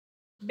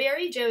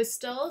Barry Joe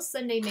Stull,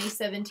 Sunday, May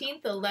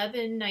 17th,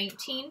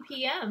 11:19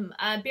 p.m.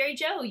 Barry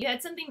Joe, you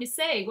had something to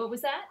say. What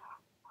was that?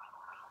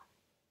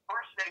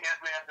 First thing is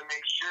we have to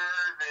make sure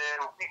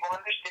that people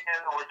understand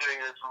that we're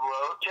doing this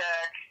low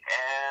tech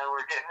and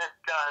we're getting this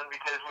done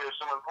because we have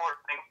some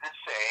important things to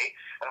say.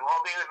 And I'm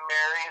hoping that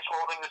Mary is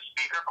holding the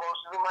speaker close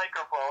to the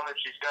microphone if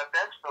she's got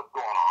that stuff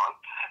going on,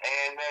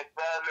 and that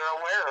they're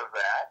aware of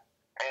that.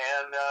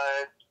 And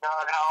it's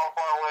not how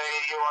far away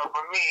you are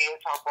from me,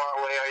 it's how far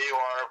away you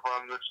are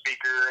from the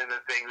speaker and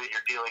the thing that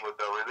you're dealing with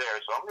over there.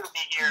 So I'm going to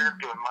be here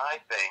doing my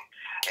thing,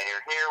 and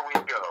here we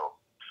go.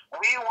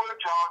 We were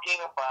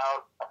talking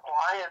about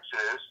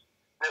appliances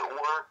that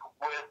work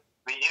with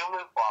the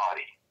human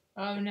body.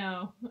 Oh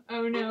no.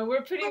 Oh no.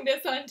 We're putting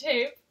this on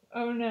tape.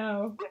 Oh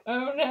no.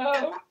 Oh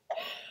no.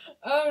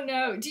 Oh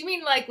no. Do you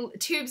mean like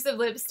tubes of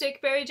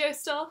lipstick, Barry Joe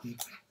Stull?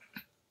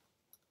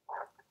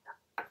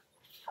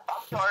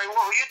 I'm sorry,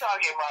 what were you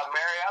talking about,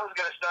 Mary? I was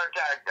going to start.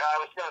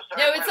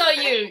 No, it's all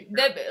you.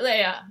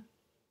 Yeah.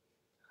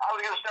 I was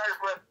going to start a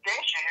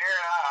presentation here,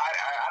 and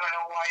I don't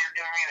know why you're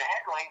giving me the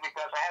heckling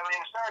because I haven't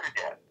even started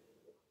yet.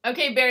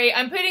 Okay, Barry,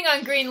 I'm putting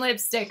on green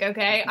lipstick,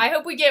 okay? I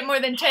hope we get more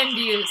than 10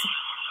 views.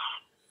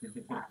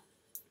 Okay.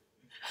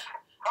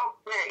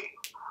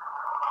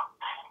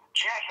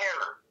 Jack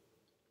Harrer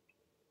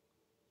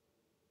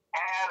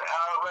had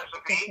a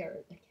recipe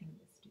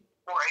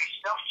for a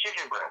stuffed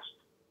chicken breast.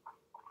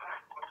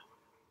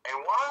 And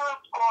one of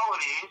the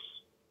qualities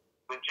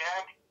that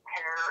Jack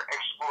Harrer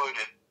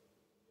exploited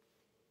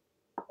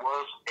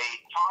was a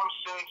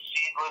Thompson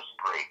seedless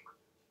grape.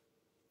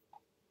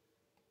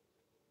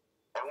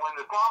 And when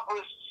the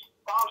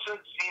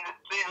Thompson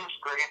seedless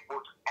grape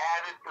was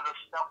added to the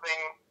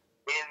stuffing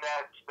in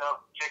that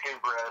stuffed chicken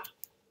breast,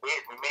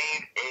 it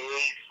made a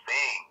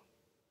thing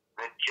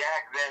that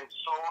Jack then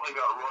sold and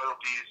got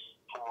royalties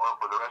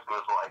for the rest of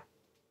his life.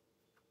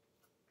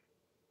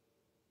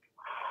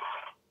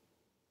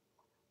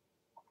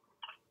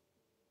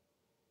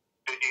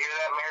 Did you hear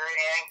that, Mary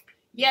Ann?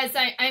 Yes,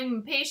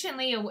 I'm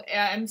patiently.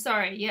 I'm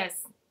sorry.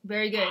 Yes,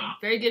 very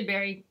good,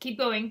 Barry. Keep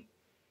going.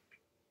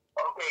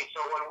 Okay, so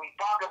when we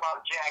talk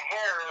about Jack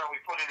Harrer and we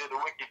put it into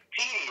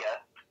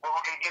Wikipedia, what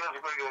we're going to get is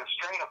we're going to get a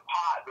strain of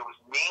pot that was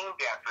named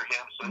after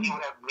him, so he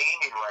would have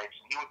naming rights,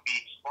 and he would be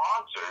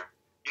sponsored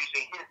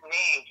using his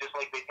name, just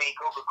like they paint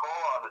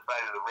Coca-Cola on the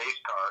side of the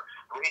race car.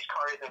 The race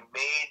car isn't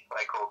made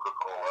by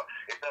Coca-Cola.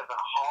 It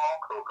doesn't haul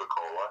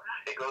Coca-Cola.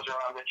 It goes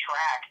around the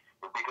track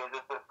because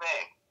it's a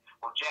thing.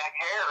 Well, Jack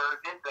Harrer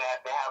did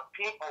that to have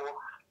people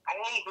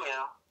pay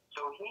him,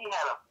 so he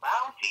had a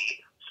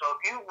bounty. So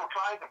if you were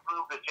trying to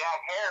prove that Jack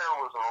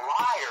Harrer was a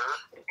liar,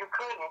 you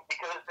couldn't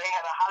because they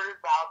had a $100,000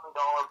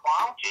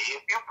 bounty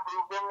if you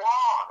proved him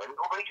wrong, and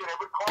nobody could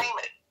ever claim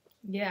it.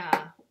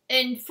 Yeah.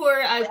 And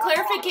for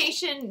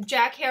clarification,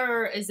 Jack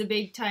Harrer is a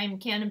big-time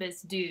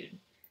cannabis dude.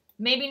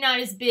 Maybe not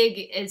as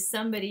big as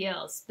somebody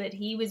else, but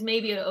he was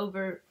maybe an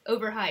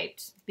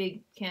overhyped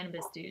big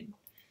cannabis dude.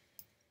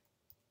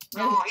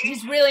 No,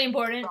 he's really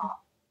important.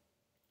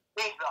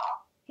 He's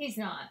not. He's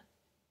not.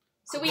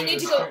 So we need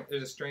to go.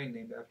 There's a strain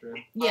named after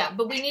him. Yeah,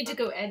 but we need to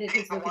go edit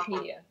his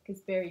Wikipedia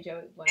because Barry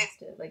Joe wants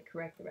to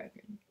correct the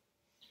record.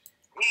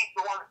 He's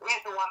the one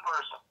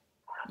person.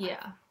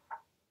 Yeah.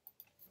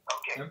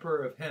 Okay.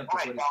 Emperor of Hemp is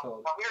what he's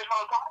called. Now here's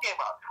what I'm talking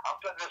about.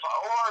 This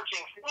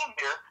overarching theme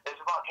here is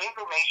about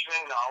information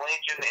and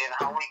knowledge and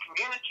how we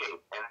communicate.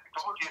 And I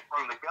told you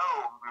from the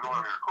go before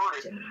we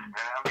recorded, and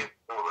I'm getting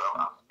a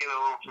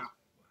little too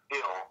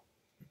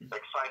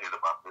excited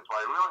about this.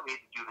 I really need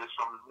to do this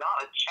from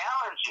not a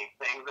challenging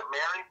thing that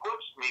Mary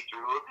puts me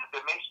through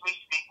that makes me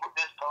speak with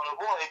this tone of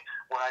voice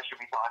when I should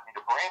be talking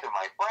to Brandon,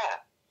 my friend.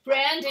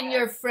 Brandon,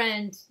 your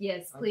friend.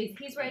 Yes, please.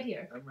 He's right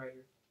here. I'm right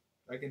here.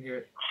 I can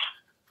hear it.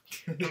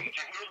 So here's the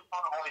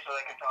tone of voice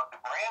that I can talk to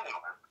Brandon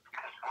with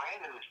because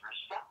Brandon is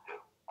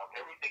receptive of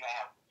everything I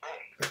have to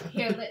say.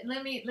 Here,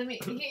 let me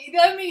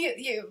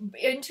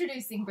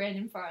introducing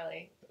Brandon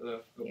Farley.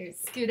 Hello. Here,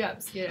 scoot up.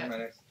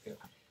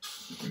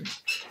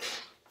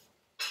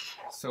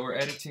 So we're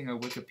editing a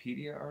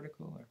Wikipedia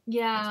article? Or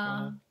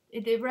yeah.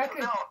 The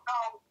record... No.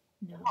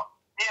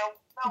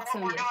 What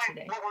we're doing right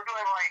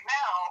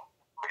now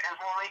is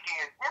we're making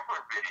a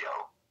different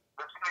video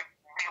that's going to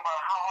be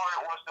about how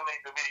hard it was to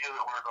make the video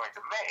that we're going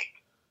to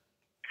make.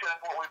 Because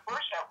what we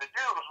first have to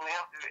do is we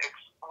have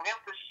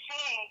to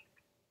see,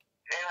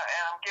 and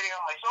I'm getting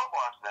on my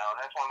soapbox now, and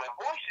that's why my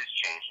voice is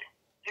changing.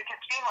 You can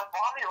see my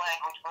body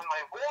language from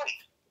my voice.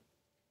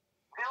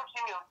 You don't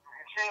see me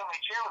sitting on my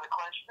chair with a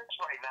clenched fist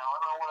right now. I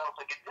don't know what else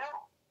I could do.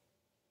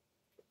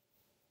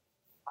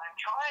 I'm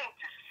trying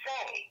to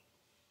say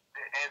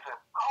that as a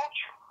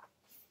culture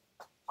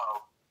of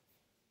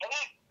 8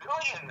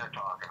 billion they're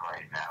talking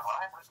right now.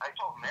 I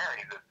told Mary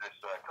that this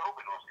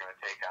COVID was going to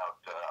take out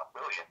a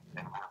billion,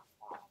 and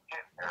we're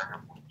getting there,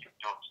 and we're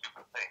doing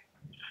stupid things.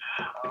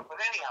 But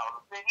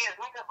anyhow, the thing is,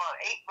 we've got about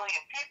 8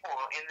 billion people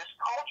in this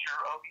culture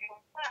of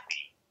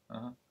humanity.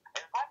 Uh-huh.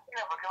 And if I can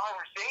have a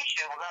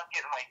conversation without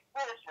getting my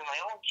fist in my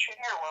own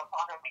chair while I'm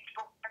talking to my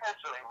two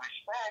parents that I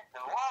respect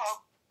and love,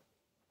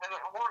 then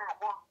we're going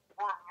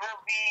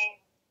to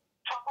be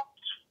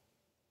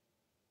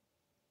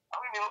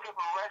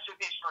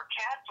recipes for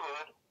cat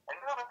food, and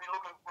they're going to be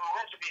looking for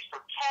recipes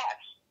for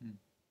cats.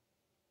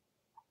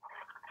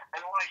 And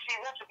when I see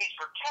recipes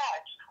for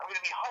cats, I'm going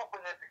to be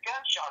hoping that the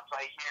gunshots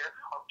I hear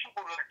are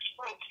people that are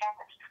killing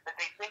cats that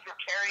they think are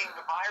carrying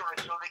the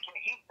virus so they can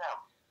eat them.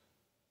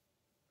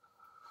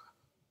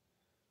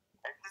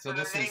 And So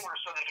this is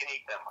so they can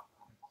eat them.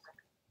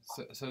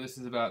 so this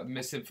is about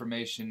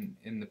misinformation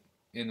in the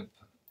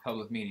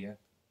public media,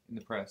 in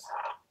the press.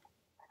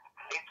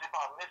 It's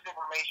about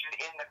misinformation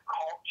in the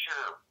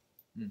culture.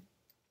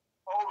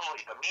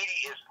 Totally. The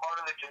media is part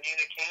of the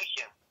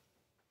communication.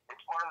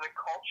 It's part of the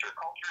culture.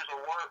 Culture is a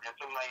word. It's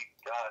in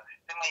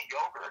my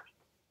yogurt.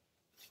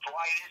 That's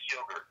why it is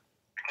yogurt.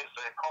 Because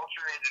the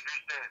culture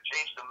introduced it and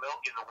changed the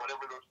milk into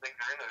whatever those things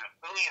are in there. There's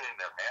a billion in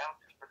there, man.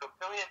 There's a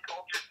billion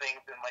culture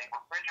things in my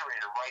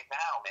refrigerator right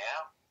now,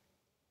 man.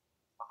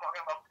 I'm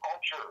talking about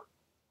culture.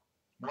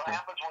 What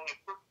happens when you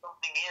put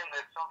something in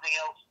that something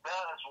else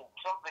does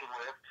something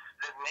with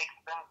that makes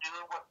them do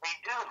what they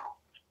do?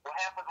 What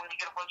happens when you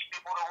get a bunch of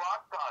people at a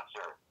rock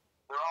concert?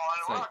 They're all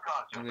at a rock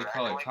concert. They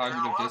call it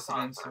cognitive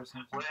dissonance or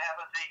something? What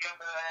happens when you get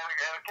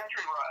at a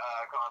country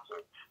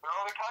concert? They're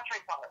all at a country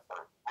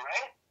concert,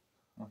 right?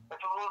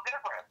 It's a little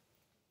different.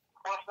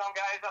 Well, some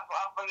guy's up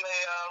in the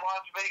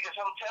Las Vegas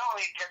hotel,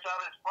 and he gets out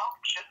his bump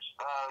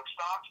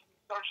stocks and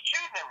starts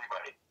shooting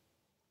everybody.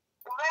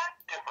 Well,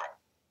 that's different.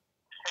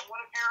 And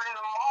what if you're in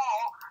a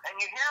mall and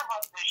you hear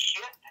about this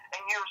shit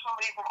and you're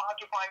somebody from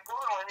Occupy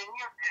Portland and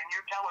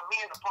you're telling me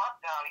in the park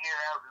down here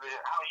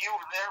how you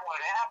were there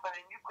when it happened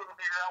and you couldn't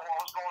figure out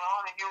what was going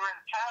on and you were in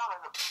the town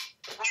and the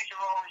police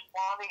are all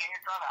responding and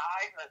you're trying to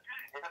hide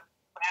in the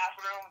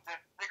bathroom to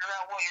figure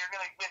out what you're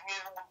going to get me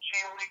and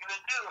gee, what are you going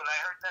to do? And I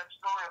heard that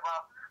story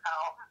about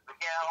how the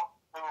gal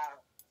who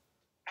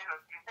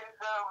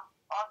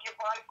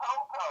Occupy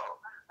Popo.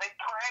 They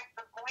pranked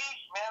the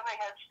police, man. They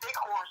had stick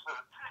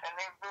horses, and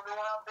they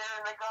went out there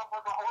and they got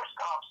with the horse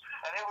cops,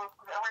 and it was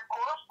every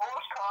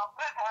horse cop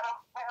had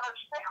a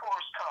stick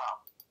horse cop.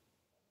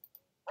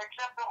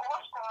 Except the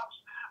horse cops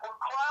were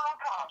clown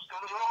cops,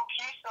 because they're all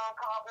Keystone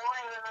Cop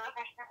oriented, and there's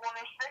these people on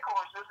these stick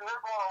horses, and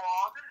they're going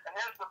along, and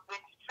there's the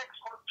big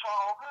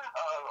 6-foot-tall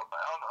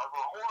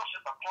horse,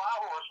 it's a plow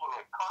horse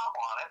with a cop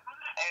on it,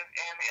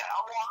 and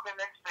I'm walking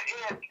next to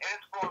it, and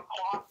it's going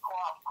clop,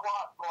 clop,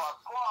 clop, clop,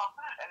 clop,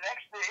 and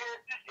next to it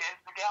is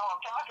the gal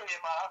I'm talking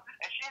about,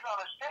 and she's on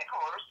a stick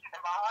horse,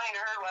 and behind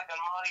her, like a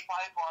Monty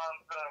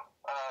Python's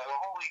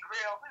Holy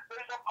Grail,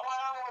 there's a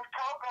clown with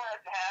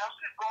coconut tabs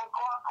going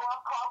clop, clop,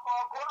 clop,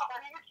 clop, clop,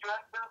 and he's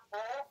dressed in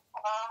full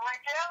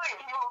regalia.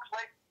 He looks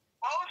like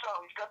Bozo.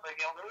 He's got the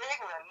wig and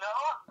the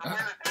nose,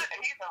 and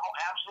he's an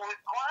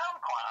absolute clown.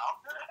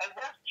 And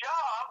his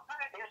job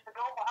is to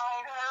go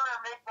behind her and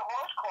make the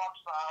horse clock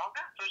sound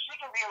so she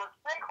can be on a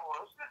stick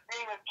horse,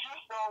 being a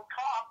Keystone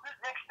Cop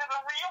next to the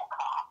real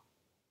cop.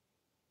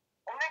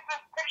 And they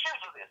took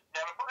pictures of this. They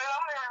put it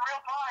on there in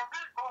real time.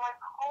 They're like,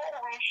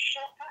 holy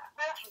shit,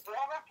 this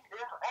woman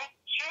is a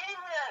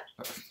genius.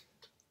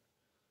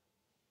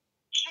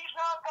 She's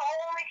not the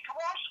only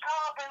horse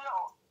cop in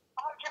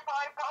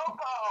Occupy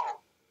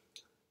Popo.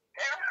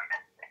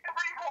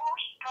 Every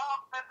horse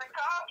cop that the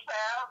cops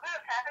have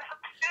has a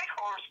stick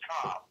horse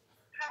cop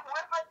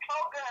with a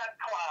coconut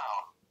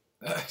clown.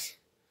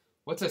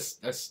 What's a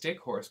stick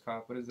horse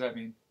cop? What does that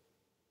mean?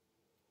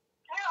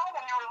 You know,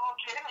 when you were a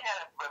little kid and you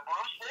had a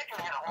blue stick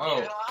and you had a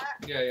horse on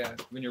it? Yeah.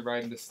 When you're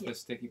riding the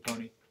sticky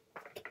pony.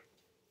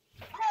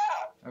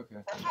 Yeah.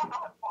 Okay. That's what I'm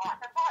talking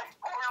about.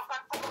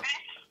 Portland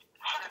police.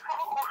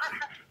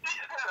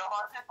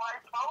 Occupy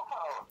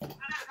Popo.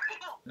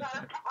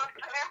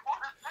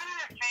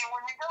 See,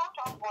 when you go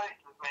some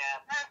places, man,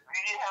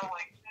 you have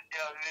these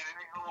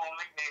little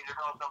nicknames. You're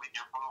calling something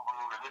your Boo Boo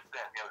or this,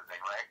 that, and the other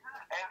thing, right?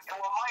 And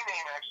well, my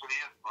name actually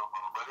is Boo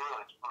Boo, but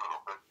really it's Boo.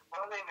 But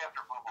I'm named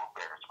after Boo Boo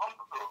Bear. It's fun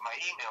to prove. My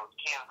email is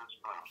Kansas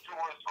Boo. 2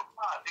 words for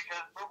fun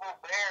because Boo Boo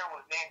Bear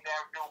was named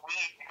after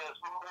weed because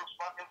Boo Boo was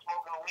fucking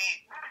smoking weed.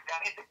 And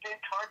he did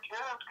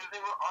cartoons because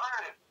they were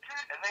artists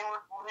and they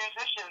were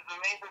musicians and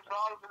made the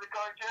songs for the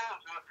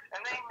cartoons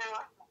and they knew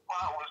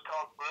what was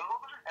called Boo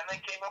and they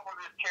came up with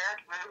this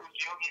character who was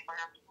Yogi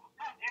Bear.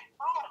 He's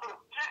Boo.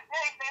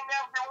 Yeah, he's named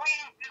after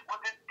weed.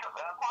 With this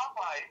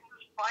Popeye.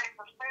 Spice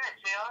the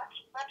spirits, you know?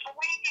 That's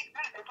weed.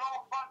 It's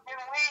all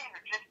fucking weed.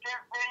 Just get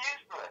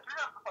used to it.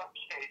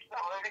 Okay, so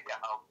there you go.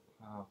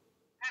 Wow.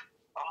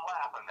 I'm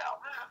laughing now.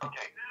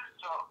 Okay,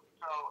 so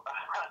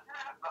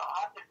the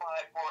Occupy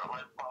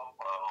Portland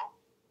Popo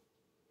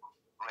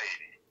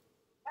lady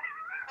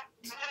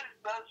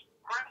does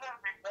prison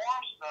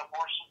reform stuff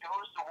where she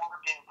goes to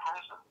work in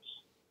prisons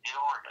in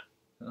Oregon.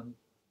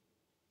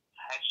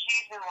 And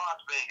she's in Las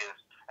Vegas,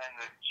 and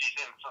she's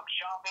in some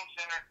shopping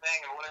center thing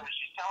or whatever.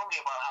 She's telling me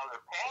about how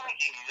they're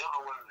panicking. You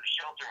don't know whether they're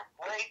sheltering in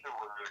place or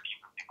whether they're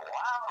keeping people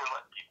out or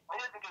letting people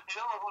in because they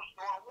don't know who's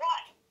doing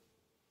what.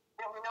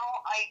 They have no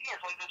idea.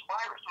 It's like this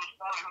virus. Who's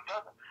not who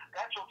doesn't.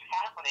 That's what's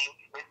happening.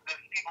 Is that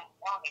people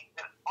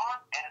that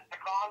aren't at the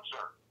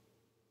concert.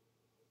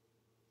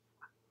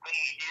 They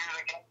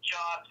hear the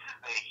gunshots.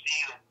 They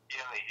see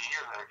they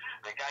hear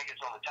the guy guy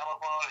gets on the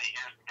telephone and he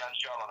hears the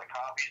gunshot on the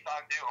cop he's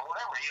talking to, or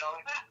whatever. You know,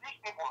 these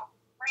people are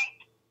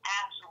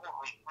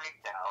absolutely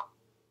freaked out.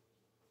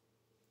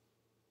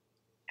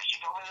 And she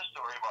told me the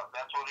story about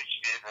that's what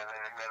she did, and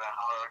then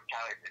how it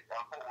kind of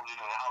unfolded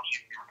and how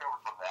she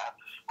recovered from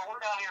that. But we're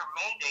down here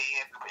May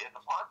Day at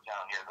the park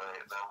down here.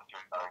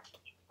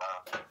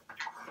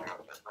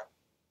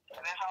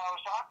 And that's how I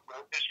was talking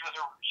about it. She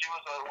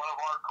was one of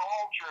our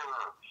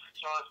culture.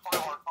 So as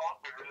part of our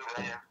culture,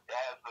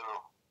 as the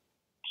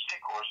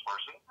stick horse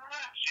person,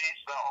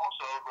 she's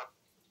also the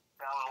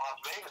down in Las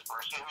Vegas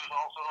person who's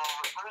also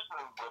a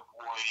prison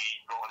employee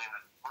going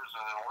into prison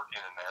and working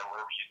in there,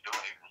 whatever she's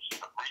doing. She's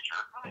a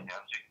preacher. And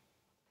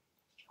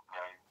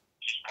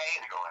she's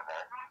paying to go in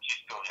there.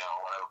 She's still,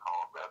 what I would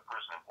call a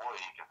prison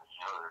employee because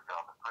she's another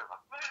job in prison.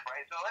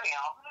 Right? So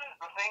anyhow,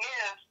 the thing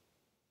is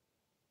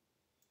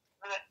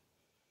that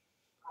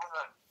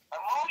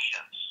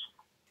emotions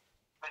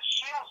that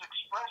she was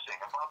expressing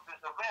about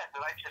this event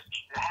that I just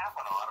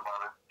happened on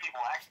about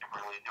people acting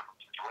differently in different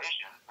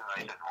situations. And I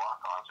said rock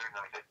concert, and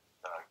then I said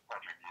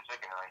country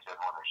music, and then I said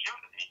when they're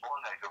shooting people,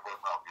 and I said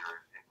well, now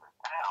you're in the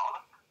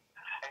town,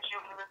 and she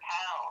was in the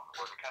town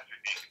where the country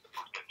music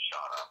was getting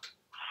shot up.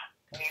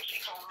 And she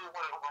told me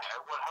what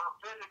her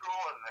physical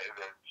and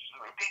the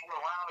people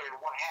around her,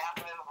 what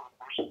happened,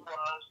 where she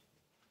was,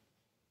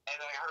 and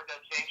I heard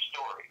that same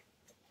story.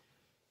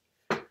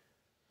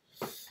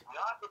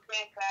 Not the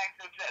same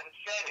facts and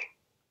setting.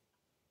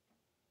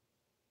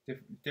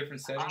 Different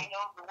setting? I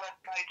know the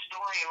West Side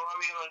Story and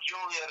Romeo and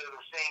Juliet are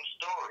the same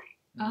story.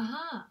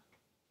 Uh-huh.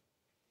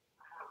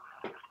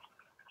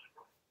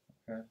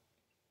 Okay.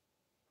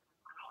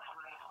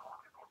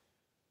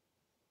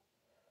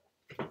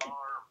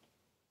 Are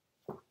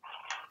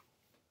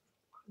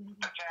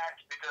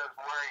attacked because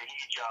wearing a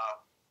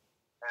hijab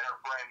and her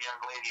friend, young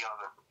lady on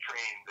the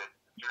train that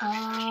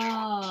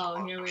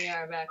Oh, here we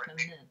are back on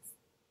this.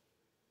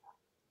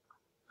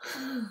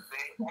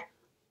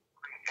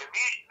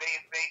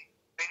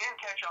 They didn't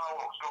catch on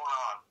what was going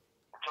on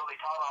until they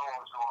caught on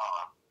what was going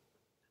on.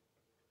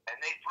 And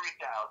they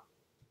freaked out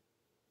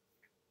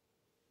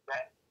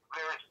that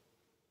there's,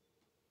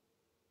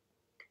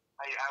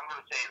 I'm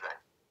going to say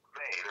that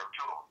there are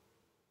two of them.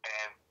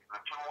 And the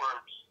two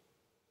words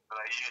that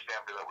I used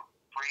after that were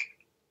freak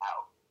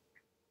out.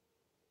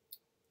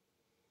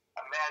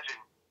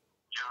 Imagine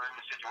you're in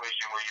a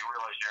situation where you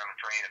realize you're on a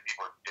train and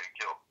people are getting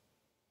killed.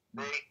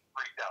 They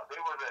freaked out. They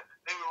were the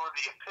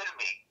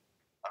epitome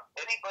of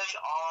anybody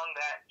on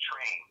that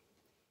train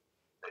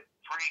that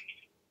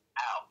freaked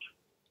out.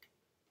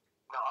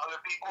 Now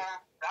other people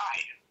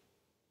died,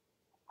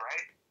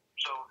 right?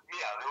 So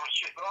yeah, there was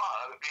shit going on.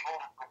 Other people,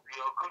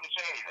 couldn't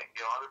say anything.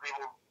 Other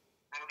people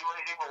didn't do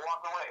anything but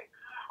walk away,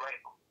 right?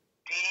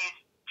 These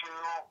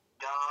two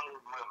young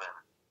women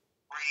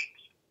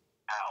freaked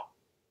out.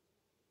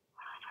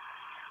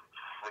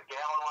 The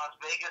gal in Las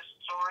Vegas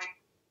story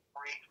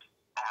freaked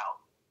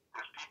out.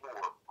 Because people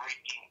were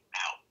freaking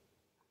out.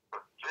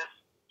 But this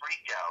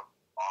freak out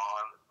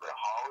on the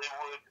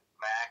Hollywood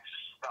Max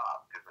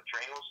stop, because the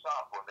train will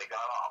stop when they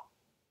got off.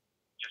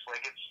 Just like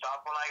it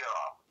stopped when I got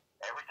off.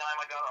 Every time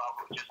I got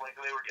off, it was just like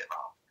they were getting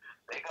off.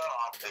 They got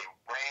off, they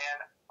ran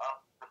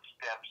up the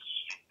steps,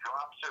 she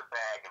drops her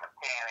bag in a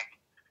panic.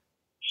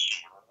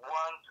 She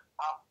runs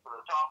up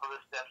to the top of the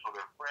steps with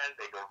her friend.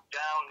 They go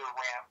down the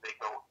ramp, they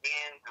go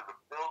into the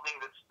building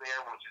that's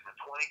there, which is a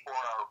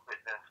 24-hour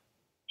fitness,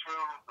 to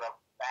the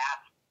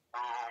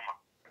bathroom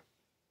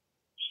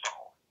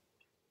stall.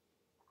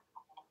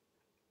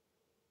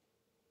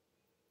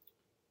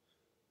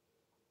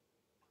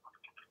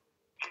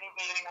 Can you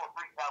be any more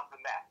freaked out than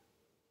that?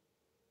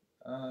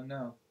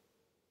 No.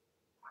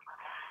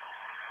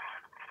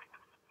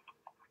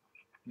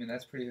 I mean,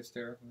 that's pretty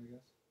hysterical, I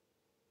guess.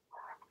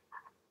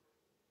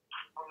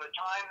 From the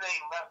time they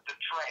left the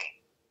train,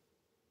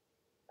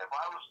 if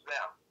I was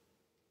them,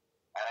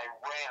 and I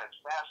ran as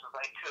fast as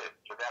I could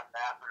to that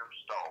bathroom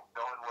stall,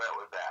 knowing where it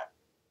was at,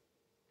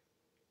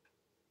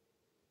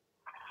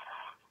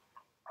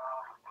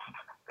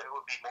 it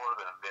would be more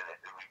than a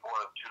minute. It would be more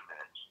than 2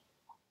 minutes.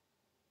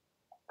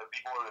 It would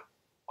be more than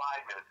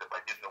 5 minutes if I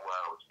didn't know where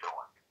I was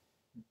going.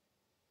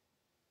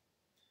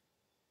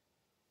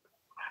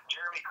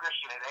 Jeremy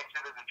Christian had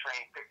exited the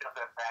train, picked up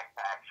that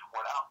backpack,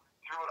 went out,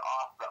 threw it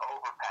off the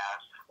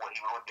overpass when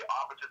he went the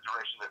opposite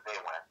direction that they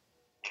went.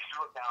 He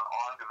threw it down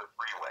onto the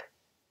freeway,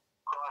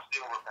 crossed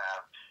the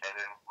overpass, and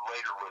then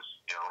later was,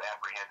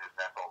 apprehended, and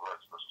that's all the rest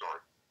of the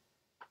story.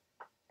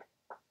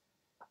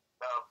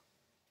 The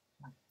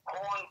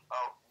point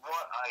of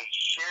what I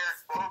shared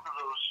both of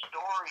those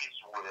stories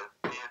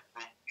with is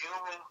the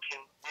human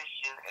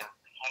condition and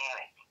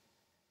panic.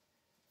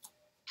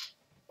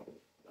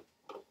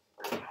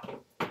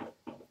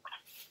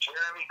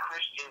 Jeremy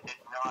Christian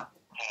did not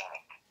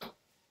panic.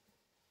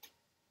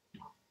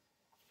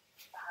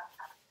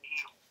 He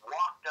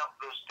walked up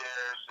the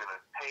stairs at a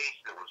pace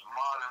that was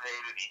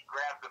moderated. He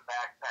grabbed the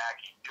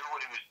backpack. He knew what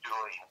he was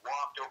doing. He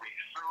walked over. He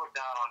threw it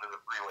down onto the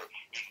freeway.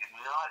 He did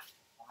not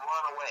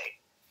run away.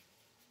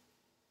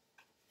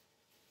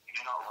 He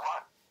did not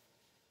run.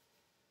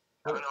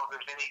 I don't know if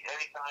there's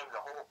any time in the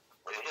whole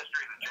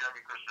history of the Jeremy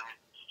Christian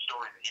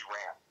story that he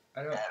ran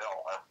at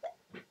all.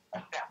 He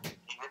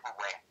never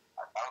ran.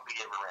 I don't think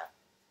he ever ran.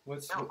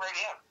 What's they were afraid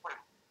of him,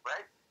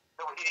 right?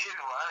 So he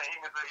didn't run.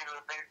 He was the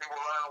thing people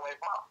were running away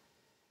from.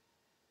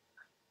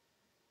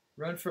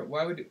 Run from?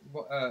 Why would?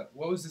 What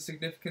was the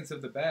significance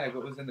of the bag?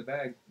 What was in the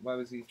bag? Why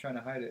was he trying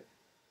to hide it?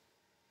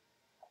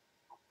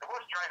 It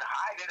wasn't trying to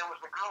hide it. It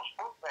was the girl's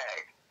book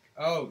bag.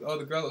 Oh,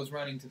 the girl that was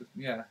running to the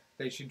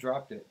she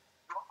dropped it.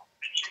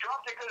 She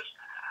dropped it because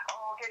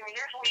okay.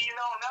 Here's what you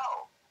don't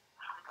know.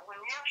 When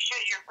you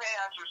shit your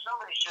pants, or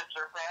somebody shits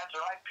their pants,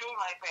 or I pee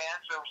my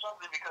pants, or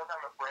something because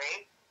I'm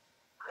afraid,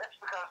 that's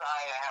because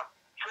I have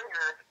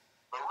triggered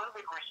the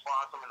limbic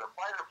response. I'm in the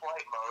fight or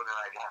flight mode, and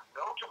I have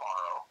no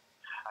tomorrow.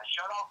 I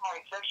shut off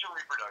my sexual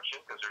reproduction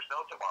because there's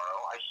no tomorrow.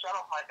 I shut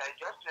off my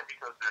digestion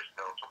because there's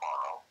no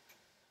tomorrow.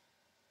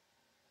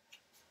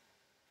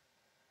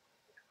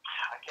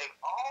 I take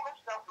all the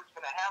stuff that's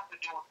going to have to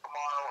do with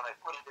tomorrow and I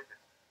put it into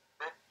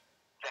this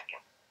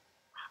second.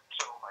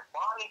 So my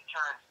body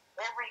turns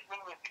everything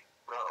into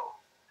go.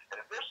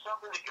 And if there's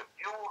something that can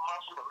fuel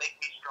muscle to make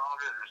me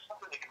stronger, there's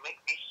something that can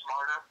make me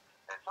smarter,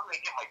 and something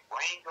to get my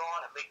brain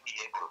going and make me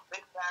able to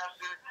think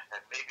faster,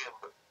 and maybe able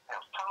to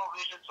have tunnel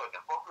vision so I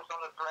can focus on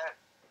the threat,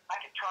 I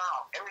can turn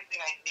off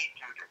everything I need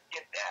to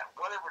get that,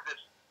 whatever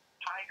this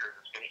tiger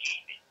that's going to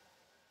eat me.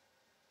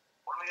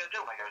 What am I going to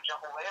do? Am I going to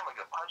jump away? Am I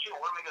going to punch you?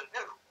 What am I going to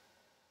do?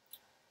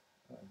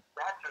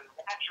 That's a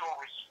natural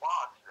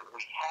response that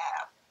we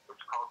have.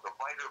 It's called the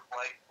fight or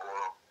flight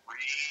or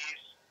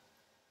freeze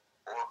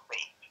or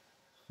faint.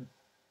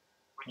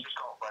 We just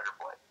call it fight or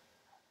flight.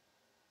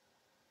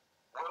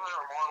 Women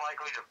are more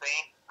likely to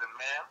faint than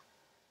men,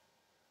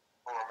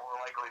 or are more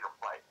likely to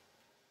fight.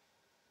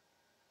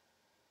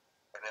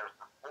 And there's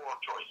the 4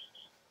 choices.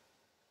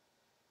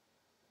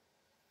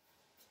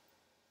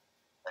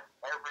 And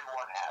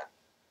everyone has.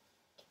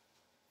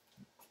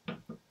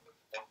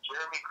 And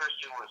Jeremy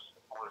Christian was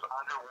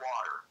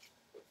underwater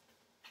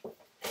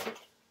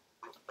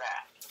with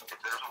that. If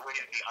there's a way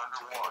to be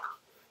underwater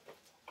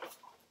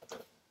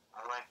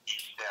when he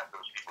stabbed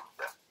those people to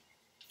death.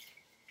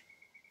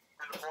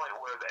 To the point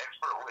where the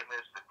expert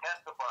witness to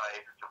testify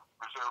to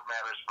preserve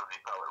matters for the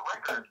appellate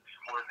record,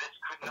 where this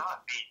could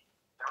not be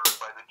heard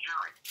by the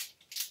jury.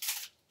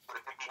 But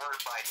it could be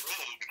heard by me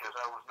because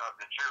I was not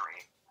the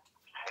jury.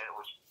 And it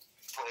was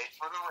placed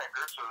for the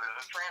record, so there's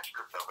a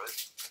transcript of it.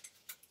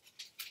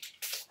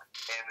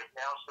 And it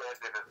now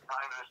said that at the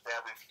time of the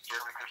stabbing,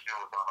 Jeremy Christian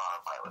was on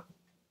autopilot.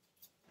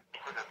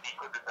 He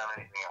couldn't have done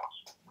anything else.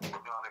 He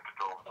was not in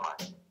control of the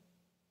mind.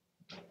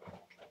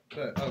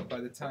 But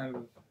by the time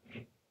of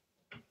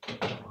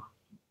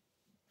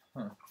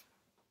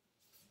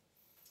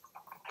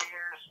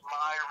Here's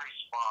my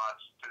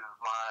response to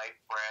my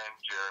friend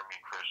Jeremy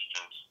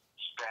Christian's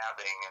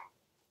stabbing and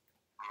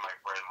my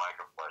friend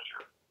Micah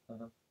Fletcher.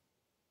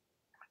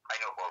 I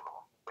know both of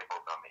them. They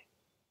both know me.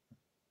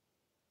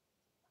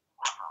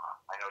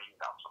 I know you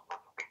know some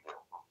big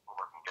deal. We're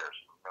working there.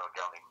 You know,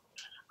 down in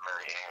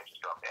Mary Ann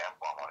just dropped the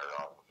F-bomb on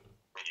her own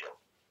video.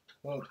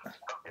 Well,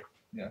 okay.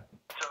 Yeah.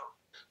 So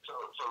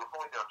the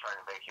point that I'm trying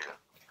to make here, and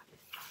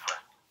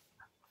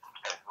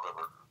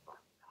whoever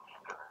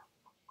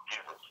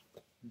uses,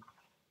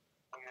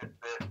 is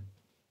that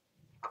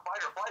the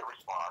fight or flight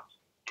response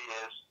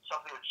is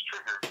something that's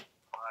triggered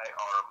by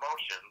our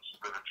emotions,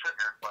 that are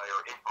triggered by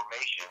our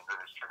information, that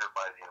is triggered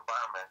by the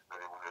environment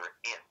that we're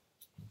in,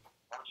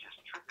 which is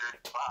triggered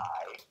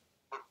by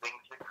the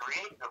things that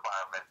create the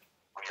environment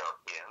we are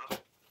in.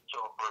 So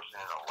a person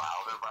in a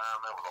loud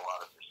environment with a lot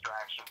of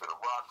distractions at a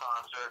rock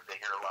concert, they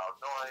hear a loud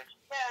noise.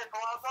 Yeah, it's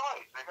a loud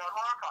noise. They got a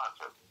rock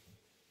concert.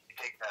 You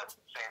take that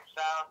same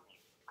sound,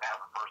 you have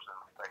a person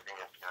thinking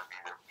it's going to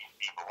be their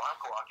evil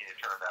uncle, and you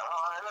turn that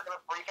on, and they're going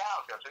to freak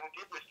out because someone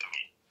did this to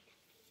me.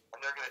 And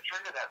they're going to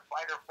trigger that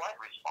fight or flight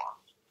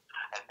response.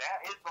 And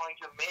that is going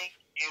to make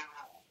you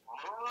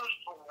lose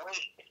the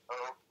weight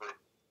of the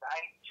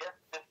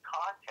digestive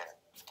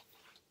content.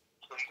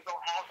 So you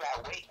don't have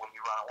that weight when you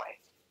run away.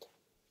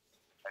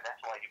 And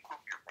that's why you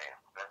poop your pants.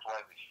 That's why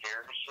they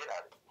scare the shit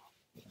out of you.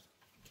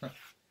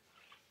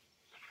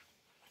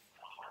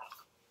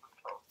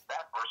 So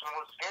that person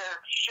was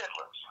scared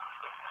shitless.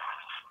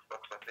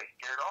 But they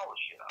scared all the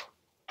shit out of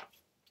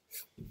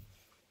them.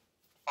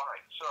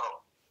 Alright,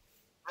 so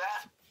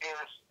that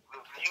is the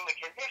human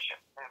condition.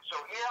 And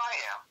so here I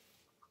am,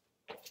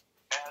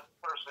 as a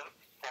person,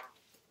 and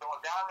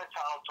going down the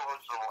tunnel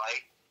towards the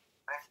light.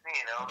 Next thing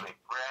you know, they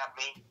grab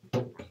me,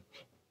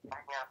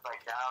 hang me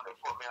upside down, they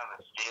put me on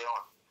the scale,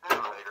 and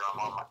sooner or later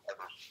I'm on my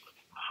mother's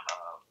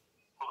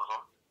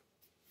bosom.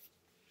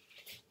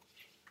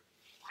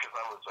 Because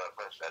I was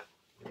breastfed.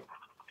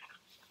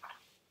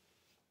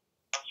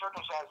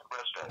 Uncircumcised and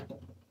breastfed.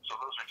 So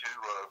those are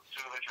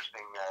two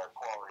interesting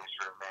qualities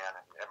for a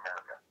man in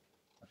America.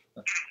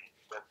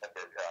 But how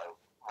do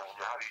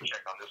you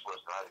check on this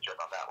list and how do you check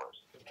on that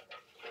list?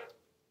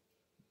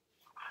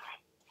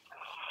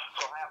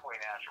 So I'm halfway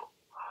natural.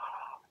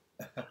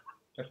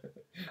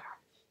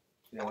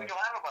 Yeah. And we can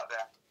laugh about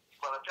that.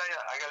 But I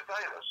got to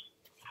tell you this.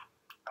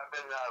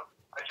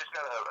 I just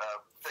got a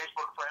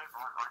Facebook friend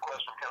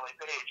request from Kelly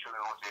Page, who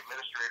was the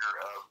administrator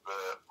of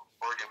the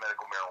Oregon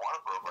Medical Marijuana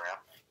Program,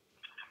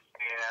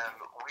 and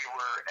we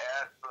were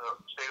at the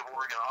State of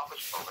Oregon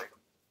office building,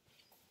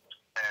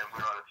 and we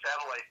were on a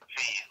satellite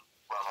feed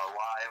from a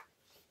live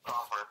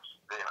conference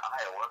in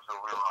Iowa, so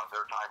we were on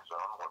their time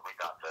zone when we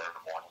got there in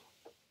the morning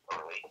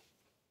early.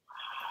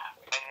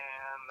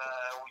 And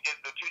we did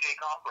the 2-day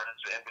conference,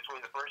 and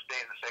between the first day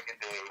and the second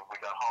day, we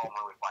got home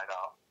and we find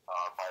out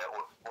by a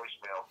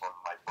voicemail from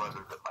my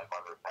brother that my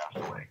mother passed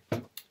away.